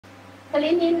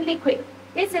cleaning liquid.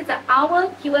 This is our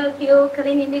QLQ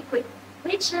cleaning liquid,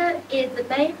 which is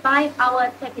made by our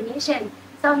technician.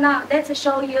 So now let's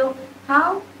show you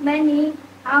how many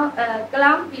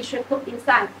gallon we should put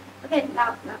inside. Okay,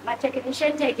 now my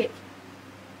technician take it.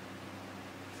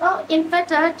 So in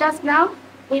fact, just now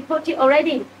we put it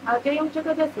already.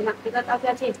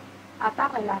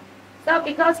 So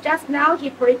because just now he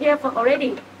prepared for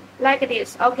already like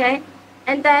this, okay?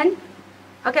 And then,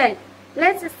 okay,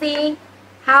 let's see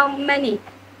how many.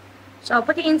 So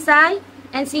put it inside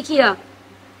and see here.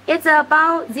 It's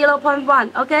about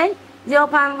 0.1, okay?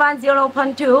 0.1,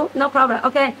 0.2, no problem,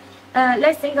 okay?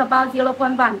 Let's think about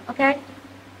 0.1, okay?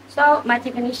 So my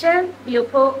technician will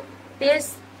put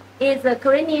this is a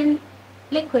cleaning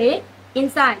liquid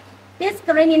inside. This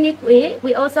cleaning liquid,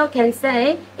 we also can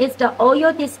say, is the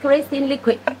oil discreasing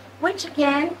liquid, which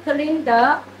can clean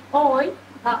the oil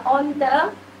on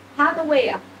the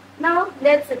hardware. Now,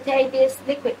 let's take this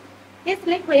liquid. This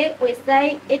liquid, we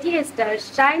say it is the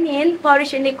shining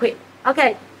polishing liquid.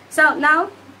 Okay, so now,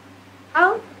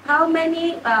 how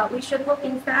many we should put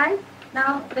inside?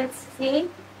 Now, let's see.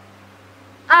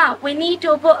 We need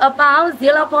to put about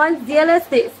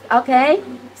 0.06, okay?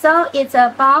 So, it's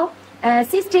about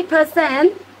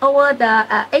 60% over the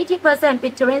 80%,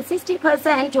 between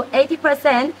 60% to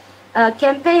 80%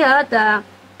 compare the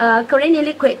cleaning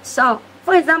liquid. So,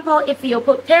 for example, if you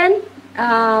put 10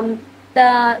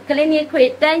 the cleaning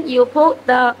liquid, then you put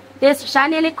this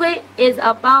shiny liquid is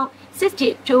about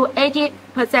 60 to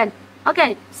 80%.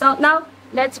 Okay, so now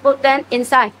let's put them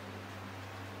inside.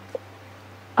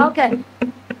 Okay,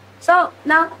 so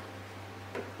now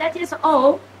that is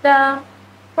all the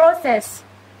process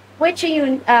which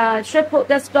you should put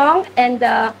the strong and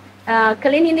the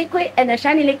cleaning liquid and the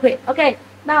shiny liquid. Okay,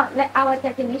 now let our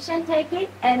technician take it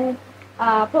and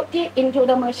put it into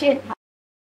the machine.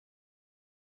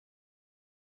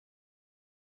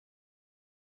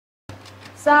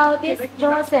 So this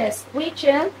process which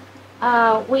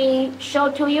we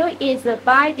show to you is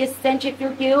by this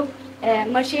centrifugal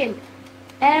machine.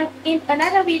 And in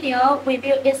another video, we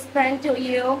will explain to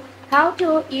you how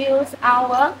to use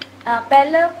our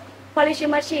bevel polishing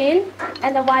machine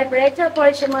and the vibrator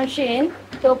polishing machine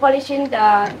to polishing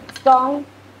the stone,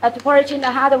 to polishing the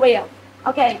hardware.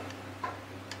 Okay.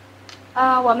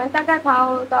 我们大概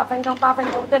跑多少分钟？8分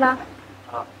钟，对吗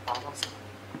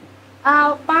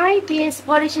？By this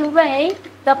polishing way,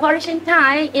 the polishing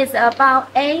time is about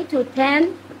 8 to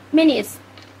 10 minutes.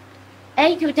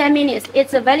 8 to 10 minutes.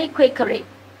 It's very quickly.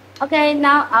 Okay,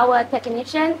 now our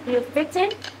technician will fix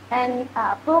it and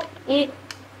put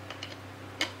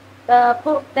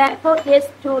this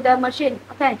to the machine.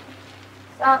 Okay.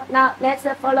 So now let's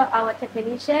follow our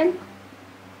technician,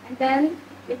 and then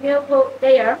we will put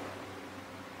there.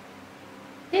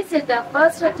 This is the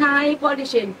first time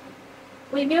polishing.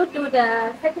 We will do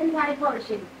the second time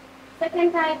polishing.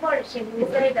 Second time polishing, we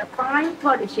say the fine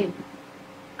polishing.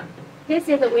 This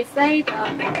is we say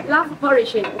the rough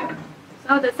polishing.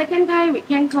 So the second time we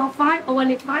can call fine or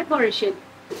only fine polishing.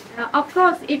 Of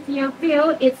course, if you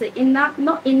feel it's enough,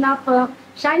 not enough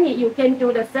shiny, you can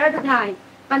do the third time.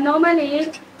 But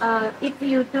normally, if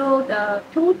you do the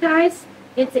 2 times,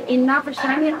 it's enough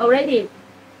shiny already.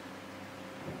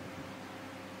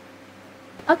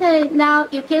 Okay, now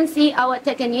you can see our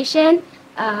technician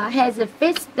has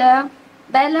fixed the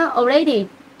bevel already.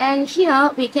 And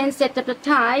here we can set up the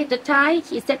time. The time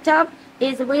he set up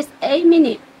is with 8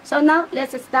 minutes. So now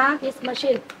let's start this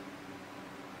machine.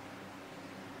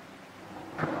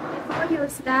 Before you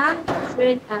start,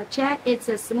 you should check it's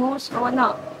smooth or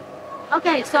not.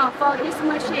 Okay, so for this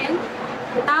machine,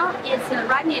 now it's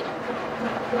running.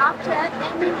 After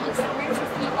 8 minutes, let's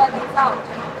see the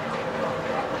result.